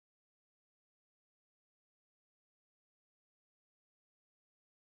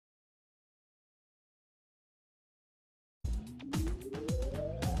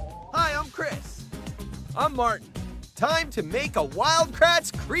Chris. I'm Martin. Time to make a Wild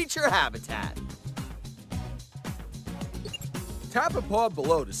Kratts Creature Habitat. Tap a pod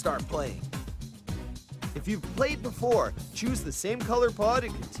below to start playing. If you've played before, choose the same color pod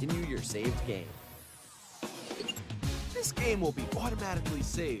and continue your saved game. This game will be automatically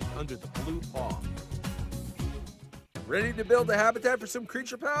saved under the blue paw. Ready to build a habitat for some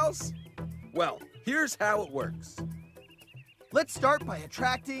creature pals? Well, here's how it works. Let's start by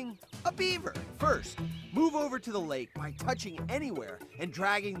attracting a beaver. First, move over to the lake by touching anywhere and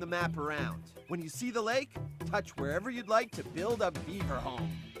dragging the map around. When you see the lake, touch wherever you'd like to build a beaver home.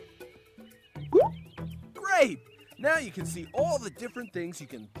 Great! Now you can see all the different things you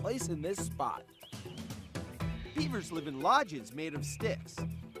can place in this spot. Beavers live in lodges made of sticks.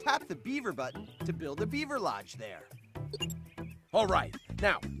 Tap the beaver button to build a beaver lodge there. All right,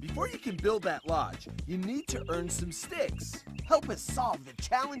 now, before you can build that lodge, you need to earn some sticks. Help us solve the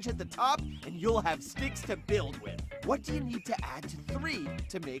challenge at the top, and you'll have sticks to build with. What do you need to add to 3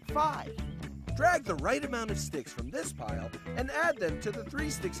 to make 5? Drag the right amount of sticks from this pile and add them to the 3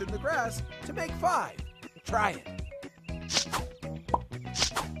 sticks in the grass to make 5. Try it.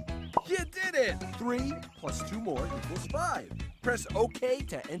 You did it! 3 plus 2 more equals 5. Press OK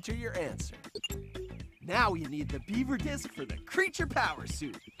to enter your answer. Now you need the beaver disc for the creature power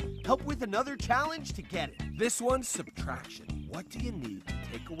suit. Help with another challenge to get it. This one's subtraction. What do you need to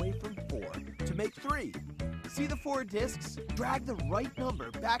take away from 4 to make 3? See the 4 discs? Drag the right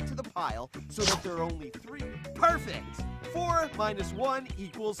number back to the pile so that there are only 3. Perfect! 4 minus 1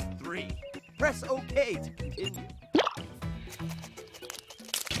 equals 3. Press OK to continue.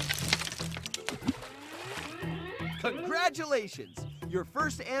 Congratulations! Your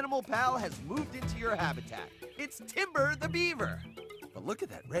first animal pal has moved into your habitat. It's Timber the beaver. But look at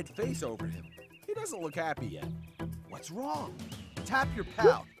that red face over him. He doesn't look happy yet. What's wrong? Tap your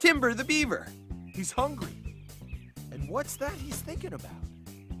pal, Timber the beaver. He's hungry. And what's that he's thinking about?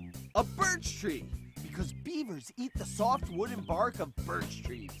 A birch tree, because beavers eat the soft wood and bark of birch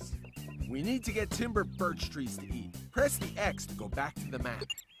trees. We need to get Timber birch trees to eat. Press the X to go back to the map.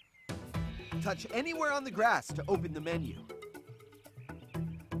 Touch anywhere on the grass to open the menu.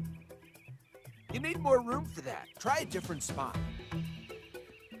 You need more room for that. Try a different spot.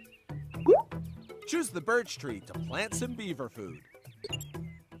 Choose the birch tree to plant some beaver food.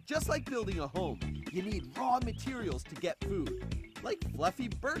 Just like building a home, you need raw materials to get food, like fluffy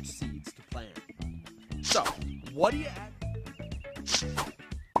birch seeds to plant. So, what do you add?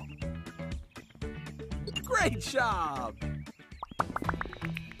 Great job!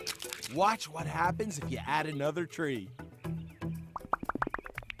 Watch what happens if you add another tree.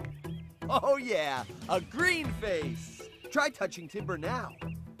 Oh yeah, a green face. Try touching Timber now.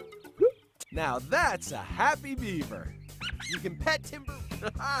 Now that's a happy beaver. You can pet Timber.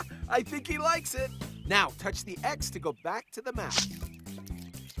 I think he likes it. Now touch the X to go back to the map.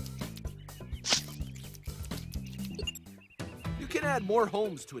 You can add more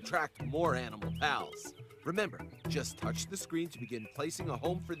homes to attract more animal pals. Remember, just touch the screen to begin placing a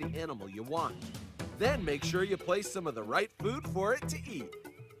home for the animal you want. Then make sure you place some of the right food for it to eat.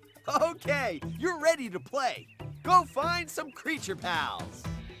 Okay, you're ready to play. Go find some creature pals.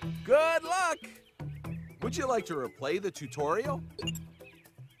 Good luck! Would you like to replay the tutorial?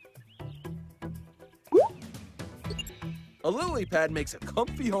 A lily pad makes a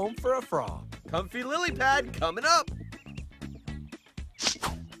comfy home for a frog. Comfy lily pad coming up.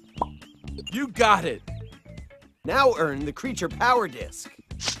 You got it! Now earn the creature power disc.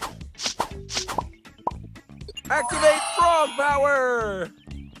 Activate frog power!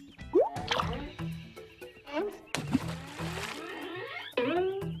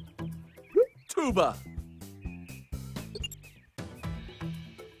 Tuba.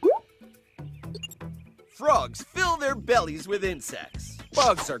 Frogs fill their bellies with insects.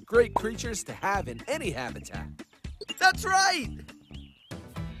 Bugs are great creatures to have in any habitat. That's right!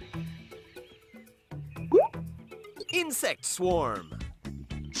 Insect swarm.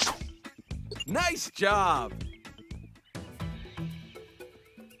 Nice job!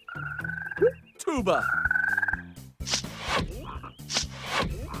 Tuba.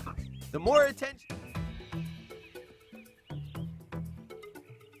 The more attention...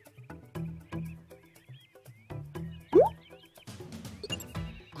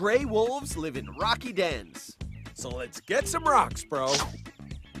 Gray wolves live in rocky dens. So let's get some rocks, bro.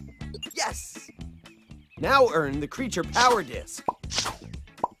 Yes! Now earn the creature power disc.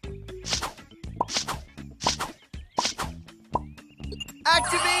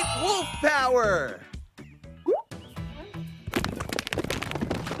 Activate wolf power!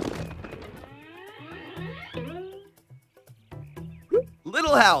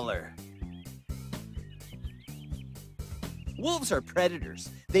 Little Howler. Wolves are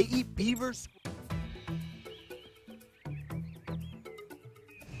predators. They eat beavers.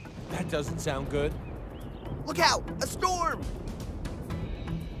 That doesn't sound good. Look out! A storm!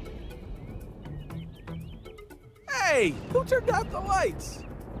 Hey, who turned out the lights?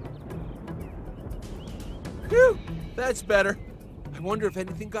 Phew, that's better. I wonder if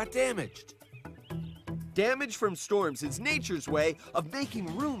anything got damaged. Damage from storms is nature's way of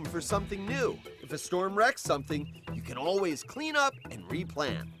making room for something new. If a storm wrecks something, you can always clean up and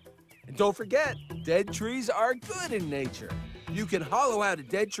replant. And don't forget, dead trees are good in nature. You can hollow out a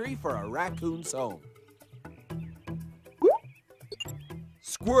dead tree for a raccoon's home.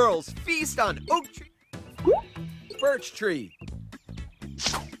 Squirrels feast on oak tree. Birch tree.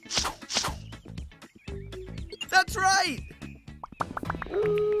 That's right!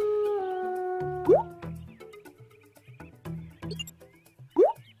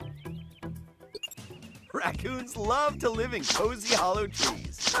 Raccoons love to live in cozy hollow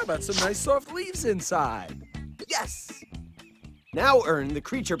trees. How about some nice soft leaves inside? Yes! Now earn the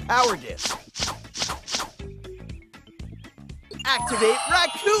creature power disc. Activate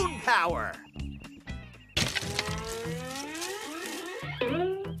raccoon power!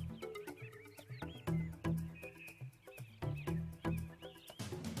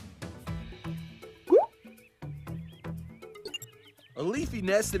 A leafy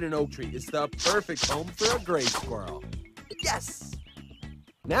nest in an oak tree is the perfect home for a gray squirrel. Yes!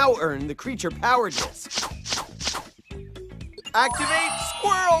 Now earn the creature power disc. Activate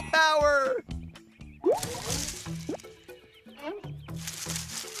squirrel power!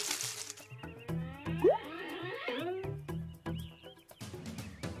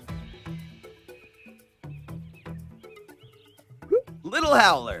 Little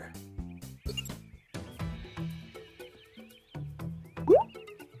Howler.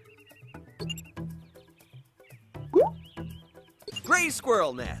 Gray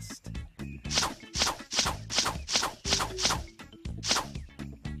squirrel nest.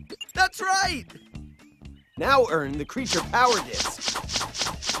 That's right! Now earn the creature power disc.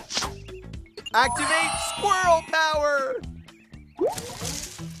 Activate squirrel power!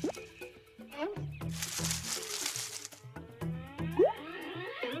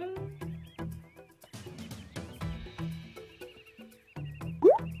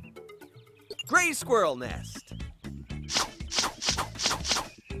 Gray squirrel nest.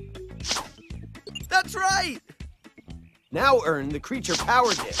 That's right! Now earn the creature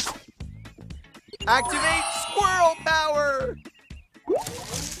power disc. Activate squirrel power!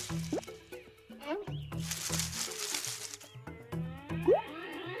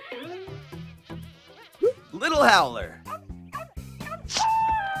 Little Howler.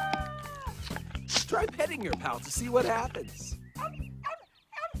 Try petting your pal to see what happens.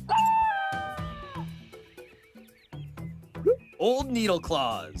 Old Needle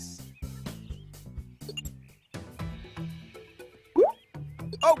Claws.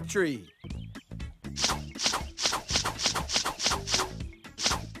 Oak tree.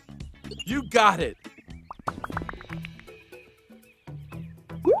 You got it.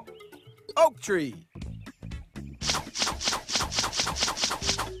 Oak tree.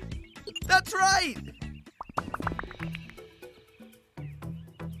 That's right!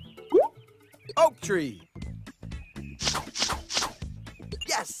 Oak tree.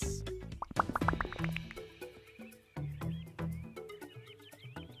 Yes!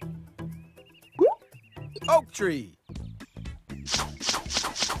 Oak tree.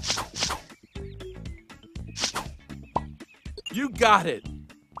 You got it.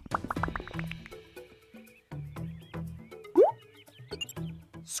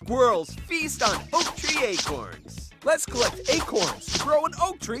 Squirrels feast on oak tree acorns. Let's collect acorns to grow an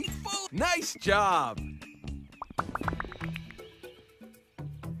oak tree full. Nice job.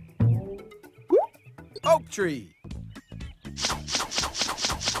 Oak tree.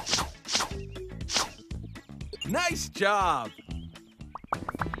 Nice job.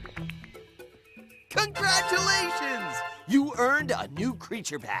 Congratulations! You earned a new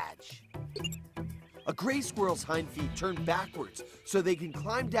creature badge. A gray squirrel's hind feet turn backwards so they can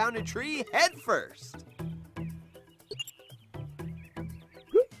climb down a tree head first.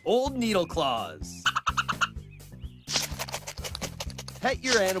 Old Needle Claws. Pet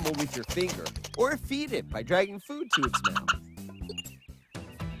your animal with your finger or feed it by dragging food to its mouth.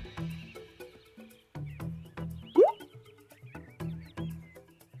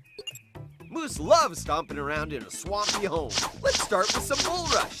 Moose love stomping around in a swampy home. Let's start with some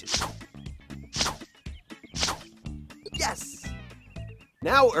bulrushes. Yes!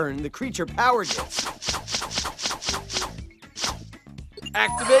 Now earn the creature power disc.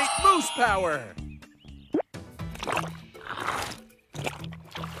 Activate moose power.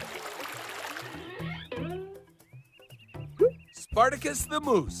 Spartacus the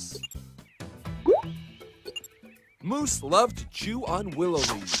moose. Moose love to chew on willow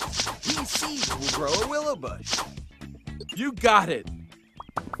leaves. These seeds will grow a willow bush. You got it.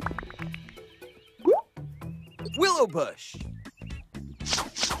 Willow bush.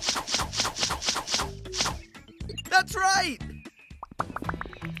 That's right.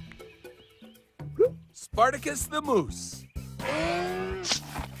 Spartacus the moose.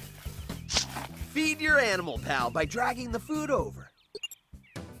 Feed your animal pal by dragging the food over.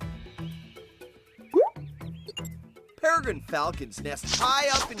 Peregrine falcons nest high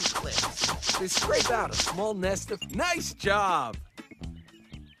up in cliffs. They scrape out a small nest of... Nice job!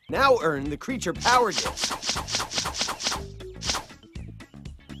 Now earn the creature power disc.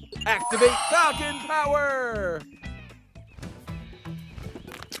 Activate falcon power!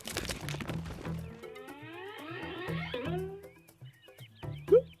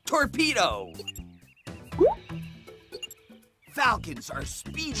 Torpedo. Falcons are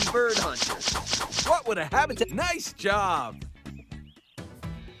speedy bird hunters. What would a habitat... Nice job!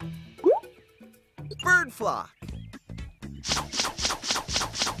 Bird flock.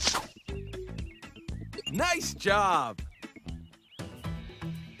 Nice job!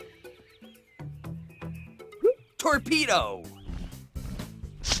 Torpedo.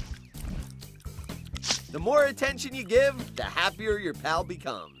 The more attention you give, the happier your pal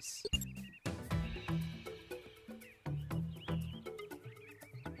becomes.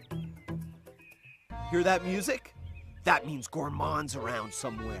 Hear that music? That means Gourmand's around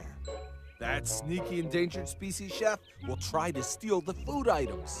somewhere. That sneaky endangered species chef will try to steal the food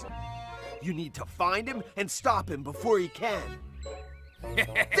items. You need to find him and stop him before he can.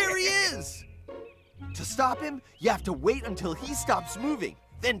 There he is! To stop him, you have to wait until he stops moving,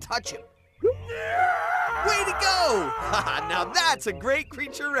 then touch him. Way to go! Now that's a great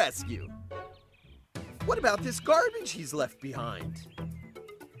creature rescue. What about this garbage he's left behind?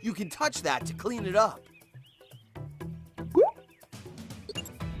 You can touch that to clean it up.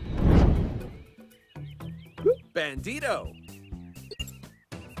 Bandito.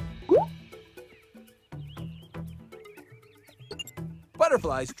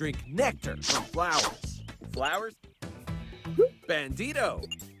 Butterflies drink nectar from flowers. Flowers? Bandito.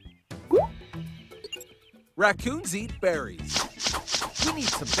 Raccoons eat berries. We need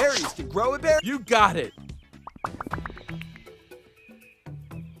some berries to grow a berry. You got it.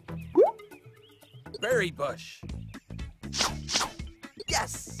 Berry bush.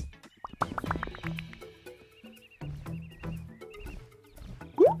 Yes!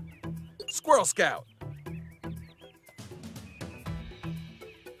 Squirrel Scout.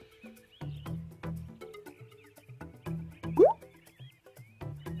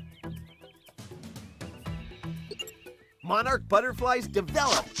 Monarch butterflies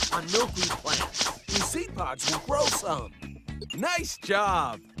develop on milkweed plants. These seed pods will grow some. Nice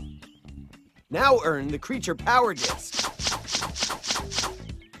job. Now earn the creature power disc.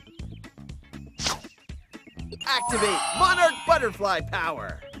 Activate Monarch butterfly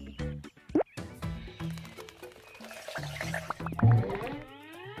power.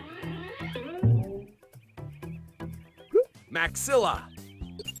 Maxilla.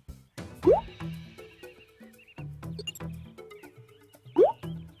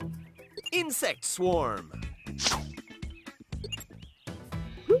 Insect swarm.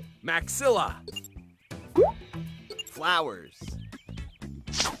 Maxilla. Flowers.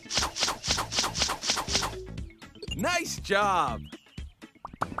 Nice job.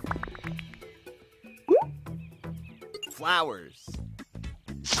 Flowers.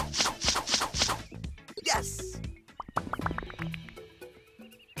 Yes!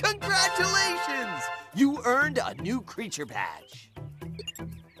 Congratulations! You earned a new creature badge.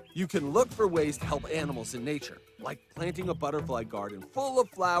 You can look for ways to help animals in nature, like planting a butterfly garden full of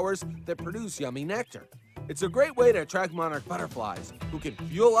flowers that produce yummy nectar. It's a great way to attract monarch butterflies, who can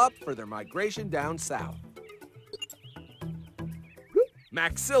fuel up for their migration down south.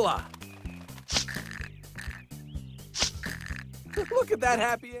 Maxilla. Look at that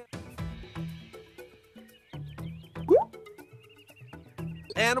happy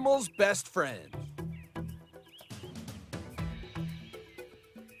animal's best friend.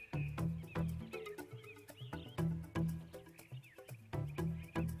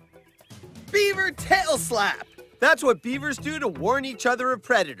 Beaver tail slap! That's what beavers do to warn each other of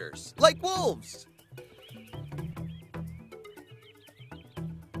predators, like wolves.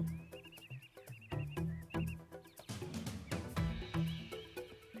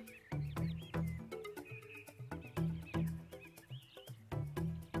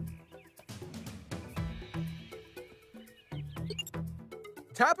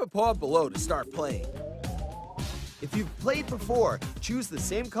 Tap a paw below to start playing. If you've played before, choose the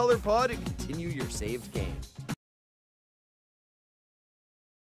same color pod and continue your saved game.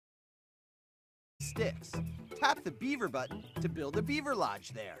 Sticks. Tap the beaver button to build a beaver lodge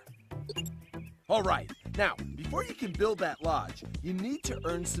there. All right, now, before you can build that lodge, you need to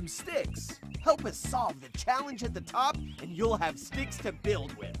earn some sticks. Help us solve the challenge at the top, and you'll have sticks to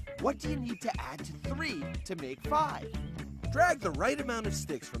build with. What do you need to add to 3 to make 5? Drag the right amount of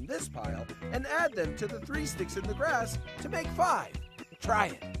sticks from this pile and add them to the 3 sticks in the grass to make 5. Try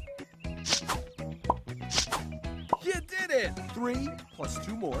it. You did it! 3 plus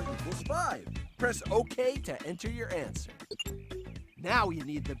 2 more equals 5. Press OK to enter your answer. Now you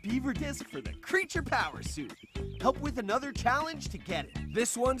need the beaver disc for the creature power suit. Help with another challenge to get it.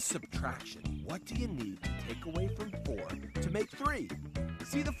 This one's subtraction. What do you need to take away from 4 to make 3?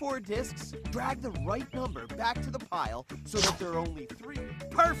 See the 4 discs? Drag the right number back to the pile so that there are only 3.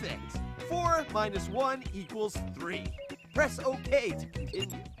 Perfect! 4 minus 1 equals 3. Press OK to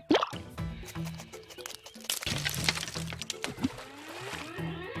continue.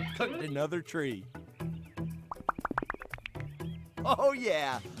 Cut another tree. Oh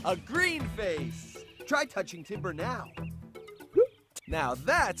yeah, a green face! Try touching Timber now. Now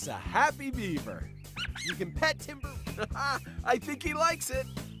that's a happy beaver. You can pet Timber. I think he likes it.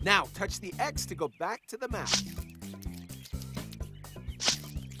 Now touch the X to go back to the map.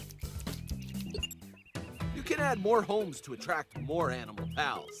 You can add more homes to attract more animal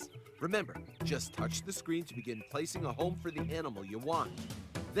pals. Remember, just touch the screen to begin placing a home for the animal you want.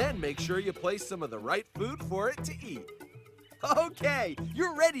 Then make sure you place some of the right food for it to eat. Okay,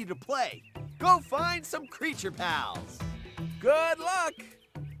 you're ready to play. Go find some creature pals. Good luck!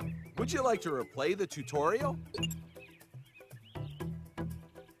 Would you like to replay the tutorial?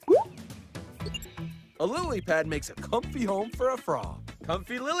 A lily pad makes a comfy home for a frog.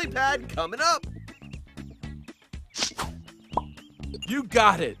 Comfy lily pad coming up. You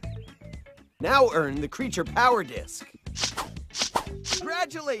got it! Now earn the creature power disc.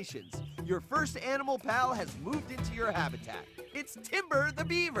 Congratulations! Your first animal pal has moved into your habitat. It's Timber the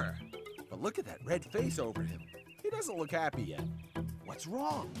beaver. But look at that red face over him. He doesn't look happy yet. What's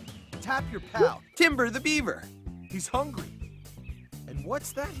wrong? Tap your pal, Timber the beaver. He's hungry. And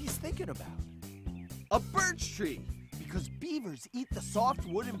what's that he's thinking about? A birch tree, because beavers eat the soft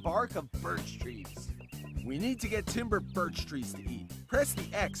wood and bark of birch trees. We need to get Timber birch trees to eat. Press the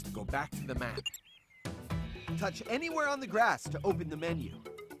X to go back to the map. Touch anywhere on the grass to open the menu.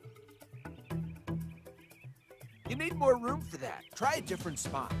 You need more room for that. Try a different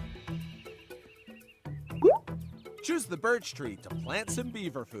spot. Choose the birch tree to plant some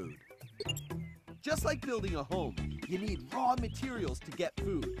beaver food. Just like building a home, you need raw materials to get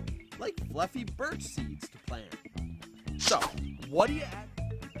food, like fluffy birch seeds to plant. So, what do you add?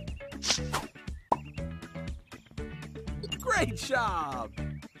 Great job!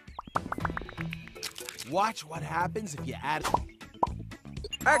 Watch what happens if you add...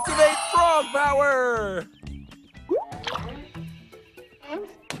 Activate frog power!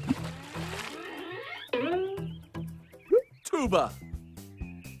 Tuba.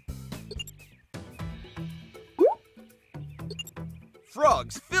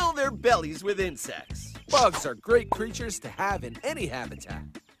 Frogs fill their bellies with insects. Bugs are great creatures to have in any habitat.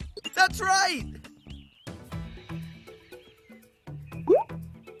 That's right!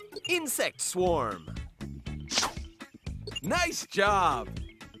 Insect swarm. Nice job!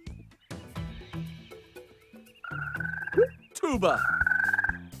 Tuba.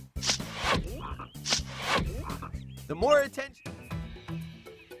 The more attention...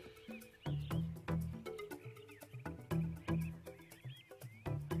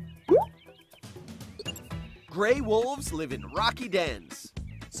 Gray wolves live in rocky dens.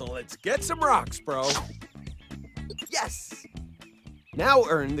 So let's get some rocks, bro. Yes! Now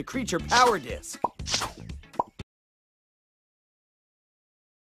earn the creature power disc.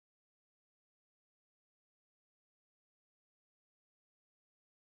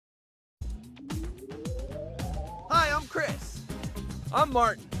 Hi, I'm Chris. I'm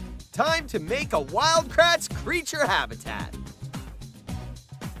Martin. Time to make a Wild Kratts Creature Habitat.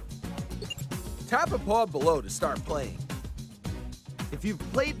 Tap a pod below to start playing. If you've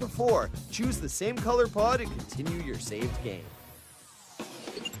played before, choose the same color pod and continue your saved game.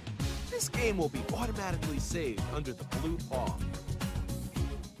 This game will be automatically saved under the blue paw.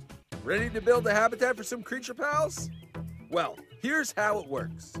 Ready to build a habitat for some creature pals? Well, here's how it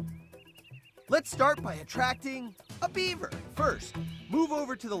works. Let's start by attracting a beaver. First, move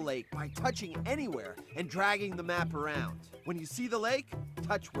over to the lake by touching anywhere and dragging the map around. When you see the lake,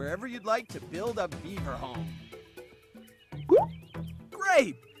 touch wherever you'd like to build a beaver home.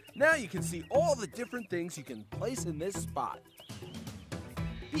 Great! Now you can see all the different things you can place in this spot.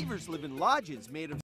 Beavers live in lodges made of